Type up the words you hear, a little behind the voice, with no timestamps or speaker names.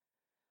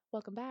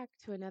Welcome back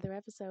to another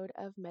episode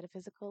of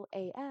Metaphysical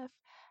AF,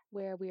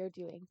 where we are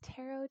doing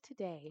tarot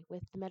today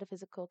with the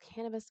Metaphysical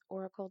Cannabis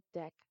Oracle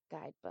Deck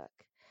Guidebook.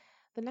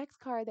 The next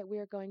card that we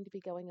are going to be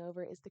going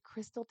over is the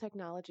Crystal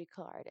Technology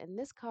card, and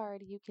this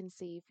card you can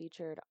see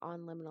featured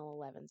on Liminal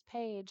 11's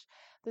page.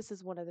 This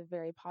is one of the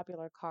very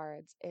popular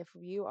cards. If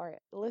you are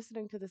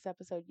listening to this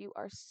episode, you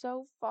are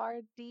so far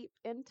deep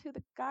into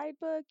the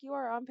guidebook. You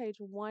are on page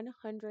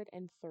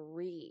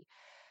 103.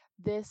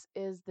 This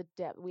is the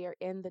depth. We are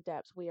in the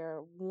depths. We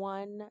have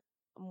one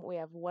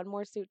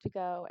more suit to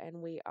go,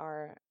 and we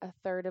are a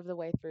third of the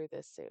way through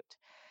this suit.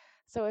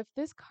 So if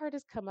this card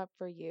has come up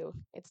for you,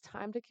 it's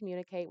time to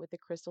communicate with the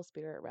crystal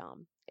spirit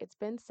realm. It's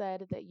been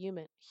said that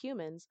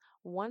humans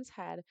once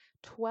had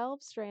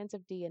 12 strands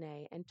of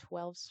DNA and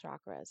 12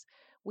 chakras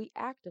we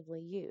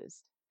actively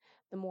used.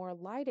 The more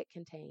light it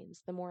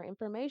contains, the more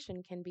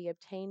information can be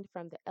obtained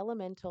from the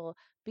elemental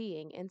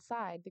being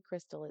inside the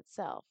crystal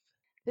itself.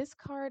 This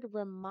card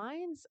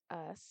reminds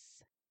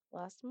us,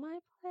 lost my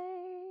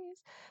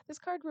place. This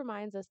card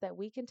reminds us that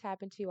we can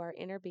tap into our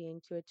inner being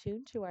to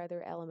attune to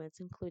other elements,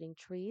 including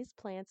trees,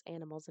 plants,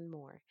 animals, and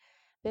more.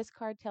 This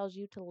card tells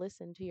you to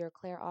listen to your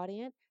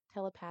clairaudient,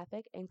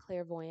 telepathic, and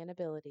clairvoyant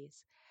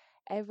abilities.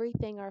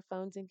 Everything our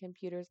phones and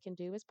computers can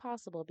do is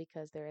possible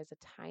because there is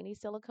a tiny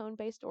silicone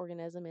based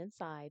organism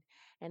inside,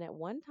 and at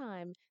one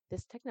time,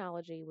 this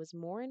technology was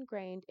more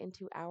ingrained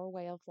into our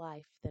way of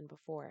life than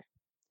before.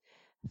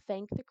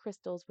 Thank the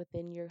crystals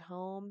within your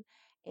home,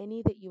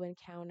 any that you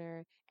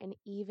encounter, and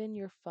even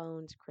your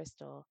phone's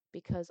crystal,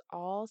 because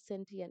all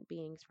sentient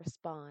beings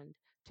respond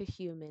to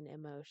human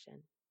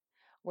emotion.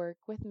 Work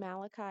with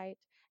malachite,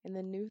 and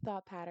the new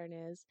thought pattern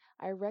is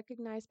I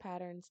recognize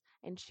patterns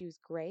and choose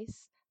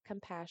grace,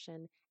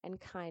 compassion, and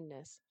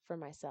kindness for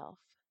myself.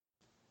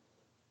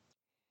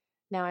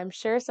 Now, I'm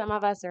sure some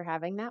of us are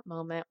having that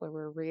moment where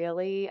we're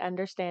really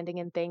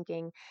understanding and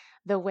thinking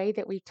the way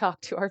that we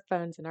talk to our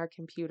phones and our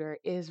computer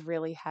is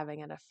really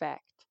having an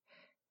effect.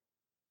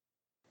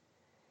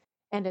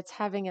 And it's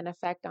having an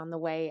effect on the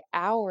way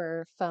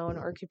our phone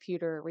or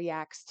computer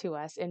reacts to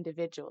us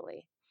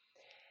individually.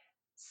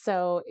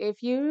 So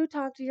if you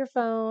talk to your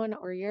phone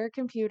or your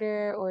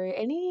computer or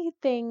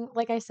anything,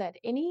 like I said,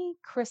 any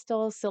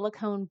crystal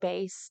silicone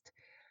based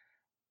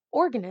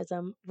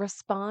organism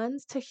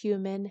responds to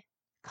human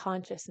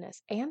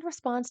consciousness and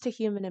responds to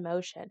human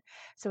emotion.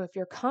 So if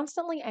you're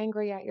constantly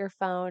angry at your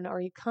phone or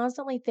you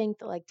constantly think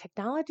that like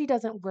technology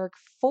doesn't work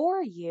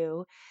for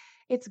you,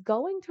 it's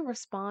going to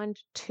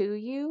respond to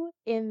you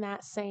in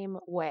that same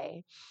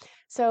way.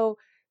 So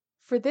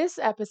for this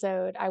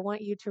episode, I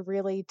want you to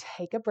really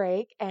take a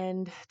break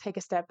and take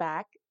a step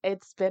back.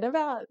 It's been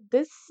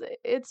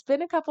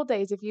a couple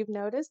days. If you've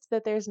noticed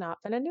that there's not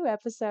been a new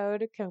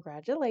episode,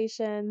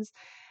 congratulations.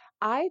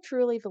 I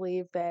truly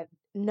believe that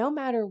no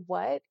matter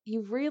what,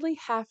 you really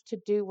have to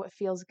do what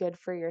feels good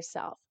for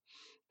yourself.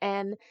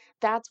 And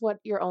that's what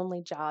your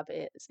only job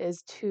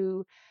is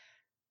to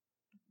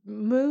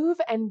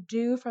move and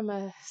do from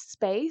a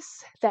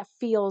space that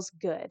feels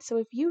good. So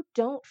if you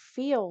don't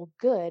feel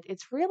good,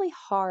 it's really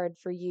hard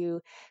for you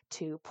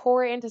to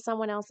pour into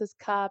someone else's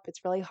cup.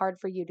 It's really hard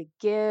for you to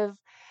give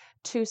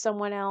to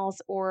someone else,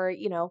 or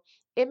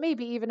it may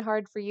be even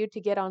hard for you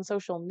to get on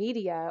social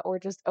media or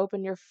just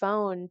open your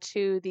phone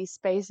to these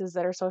spaces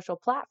that are social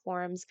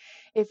platforms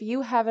if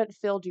you haven't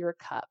filled your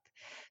cup.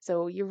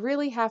 So you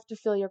really have to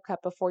fill your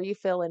cup before you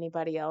fill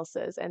anybody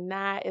else's, and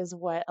that is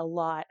what a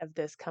lot of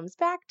this comes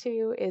back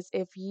to. Is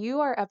if you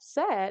are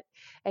upset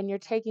and you're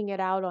taking it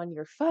out on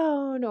your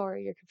phone or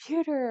your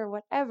computer or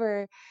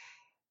whatever,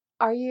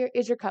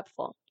 is your cup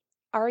full?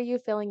 Are you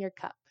filling your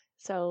cup?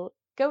 So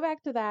go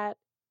back to that.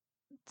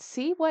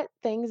 See what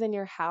things in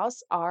your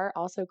house are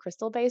also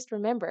crystal based.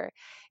 Remember,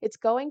 it's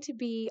going to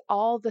be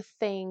all the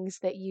things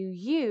that you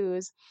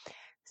use.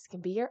 This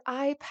can be your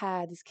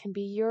iPad, this can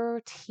be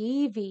your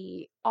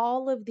TV.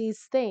 All of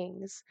these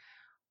things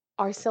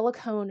are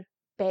silicone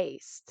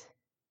based.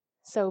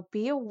 So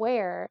be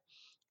aware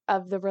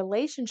of the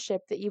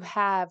relationship that you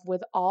have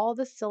with all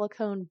the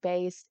silicone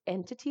based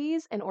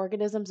entities and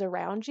organisms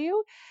around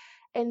you,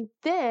 and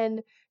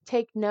then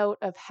take note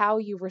of how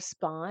you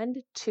respond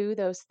to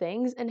those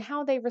things and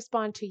how they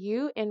respond to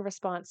you in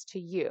response to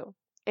you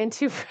and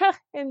to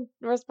in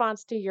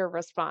response to your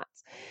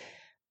response.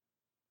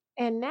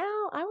 And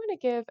now I want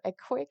to give a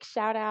quick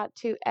shout out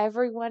to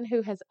everyone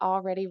who has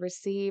already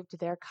received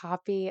their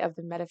copy of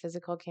the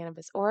Metaphysical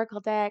Cannabis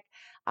Oracle deck.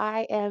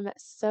 I am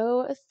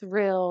so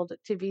thrilled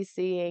to be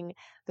seeing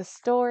the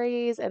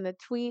stories and the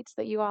tweets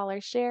that you all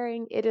are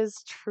sharing. It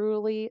is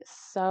truly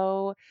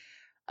so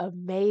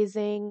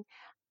amazing.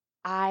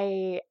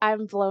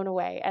 I'm blown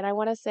away, and I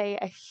want to say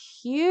a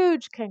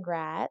huge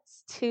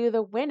congrats to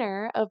the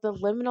winner of the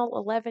Liminal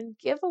 11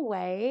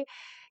 giveaway.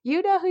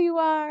 You know who you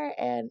are,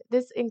 and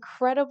this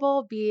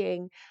incredible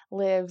being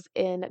lives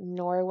in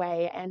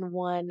Norway and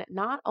won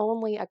not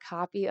only a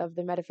copy of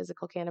the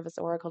Metaphysical Cannabis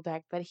Oracle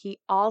deck, but he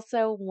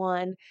also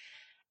won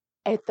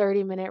a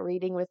 30-minute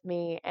reading with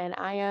me, and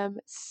I am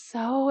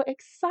so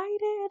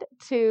excited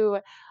to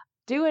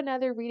do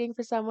another reading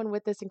for someone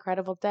with this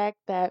incredible deck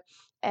that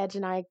Edge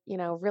and I,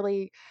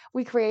 really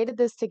we created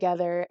this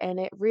together, and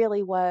it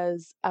really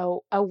was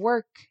a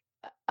work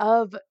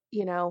of,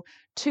 you know,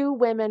 two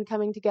women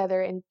coming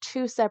together in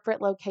two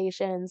separate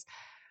locations,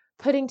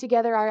 putting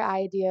together our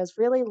ideas,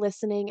 really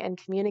listening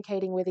and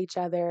communicating with each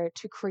other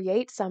to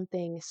create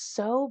something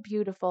so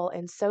beautiful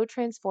and so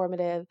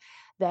transformative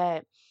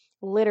that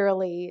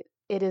literally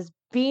it is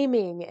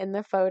beaming in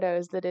the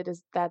photos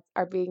that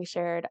are being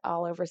shared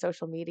all over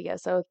social media.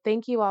 So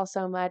thank you all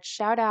so much.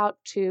 Shout out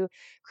to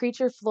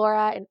Creature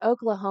Flora in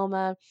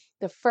Oklahoma,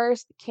 the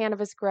first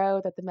cannabis grow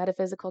that the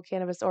Metaphysical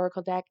Cannabis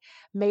Oracle deck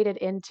made it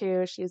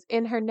into. She's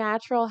in her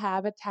natural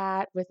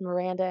habitat with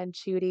Miranda and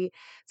Chudy.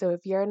 So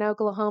if you're in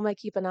Oklahoma,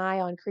 keep an eye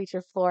on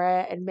Creature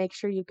Flora and make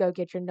sure you go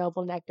get your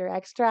Noble Nectar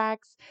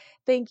extracts.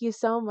 Thank you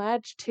so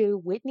much to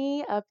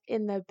Whitney up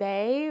in the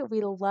Bay.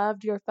 We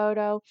loved your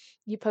photo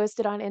you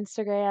posted on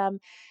Instagram.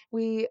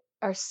 We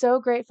are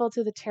so grateful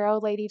to the tarot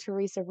lady,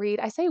 Teresa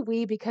Reed. I say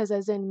we because,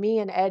 as in me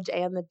and Edge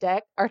and the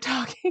deck, are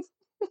talking.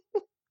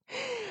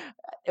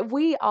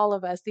 We, all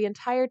of us, the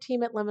entire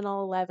team at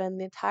Liminal 11,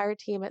 the entire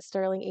team at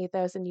Sterling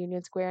Ethos and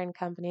Union Square and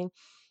Company,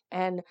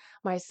 and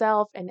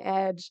myself and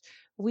Edge,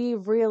 we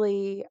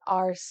really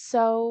are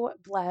so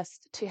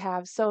blessed to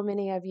have so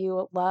many of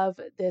you love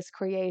this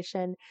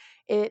creation.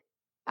 It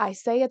I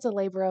say it's a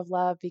labor of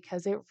love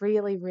because it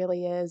really,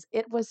 really is.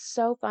 It was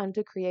so fun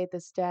to create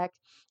this deck.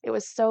 It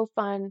was so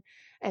fun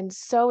and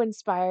so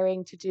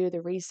inspiring to do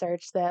the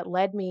research that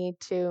led me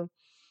to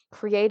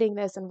creating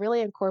this and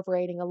really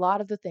incorporating a lot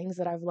of the things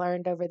that I've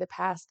learned over the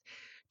past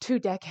 2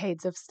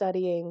 decades of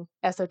studying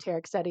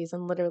esoteric studies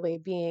and literally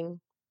being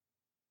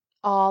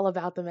all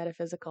about the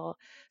metaphysical.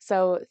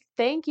 So,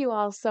 thank you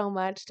all so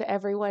much to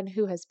everyone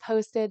who has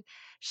posted.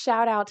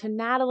 Shout out to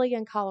Natalie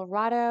in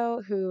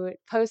Colorado who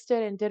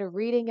posted and did a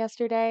reading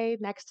yesterday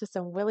next to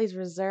some Willie's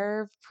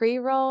Reserve pre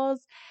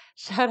rolls.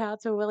 Shout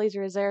out to Willie's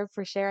Reserve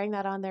for sharing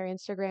that on their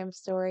Instagram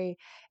story.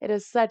 It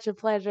is such a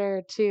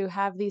pleasure to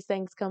have these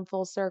things come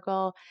full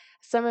circle.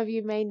 Some of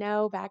you may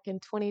know back in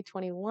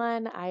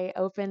 2021, I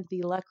opened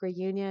the Luck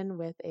Reunion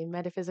with a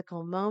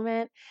metaphysical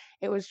moment.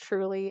 It was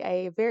truly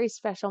a very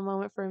special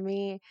moment for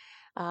me.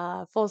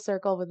 Full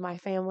circle with my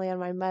family and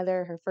my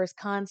mother. Her first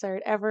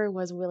concert ever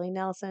was Willie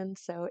Nelson.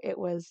 So it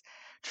was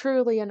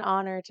truly an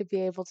honor to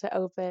be able to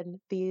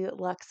open the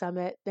Luck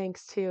Summit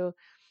thanks to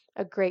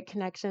a great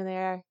connection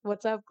there.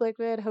 What's up,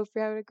 Glickman? Hope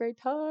you're having a great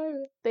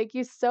time. Thank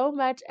you so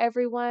much,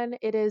 everyone.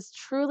 It is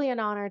truly an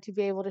honor to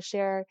be able to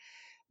share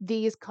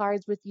these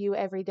cards with you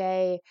every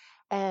day.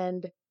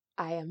 And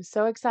I am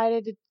so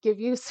excited to give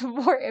you some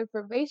more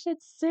information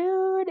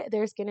soon.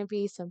 There's going to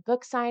be some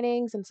book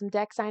signings and some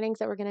deck signings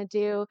that we're going to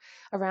do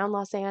around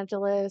Los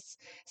Angeles.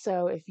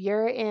 So if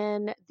you're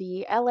in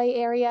the LA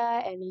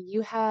area and you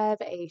have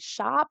a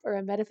shop or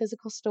a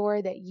metaphysical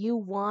store that you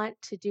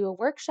want to do a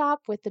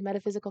workshop with the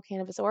Metaphysical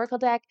Cannabis Oracle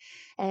deck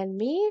and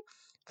me,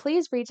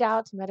 please reach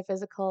out to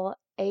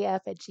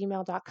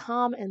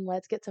metaphysicalaf@gmail.com and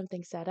let's get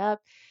something set up.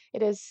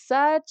 It is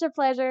such a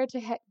pleasure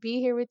to be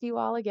here with you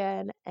all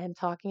again and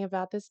talking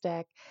about this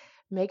deck.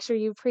 Make sure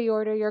you pre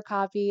order your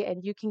copy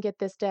and you can get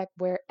this deck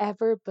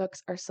wherever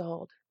books are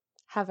sold.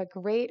 Have a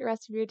great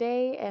rest of your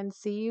day and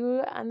see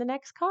you on the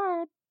next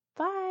card.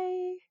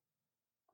 Bye.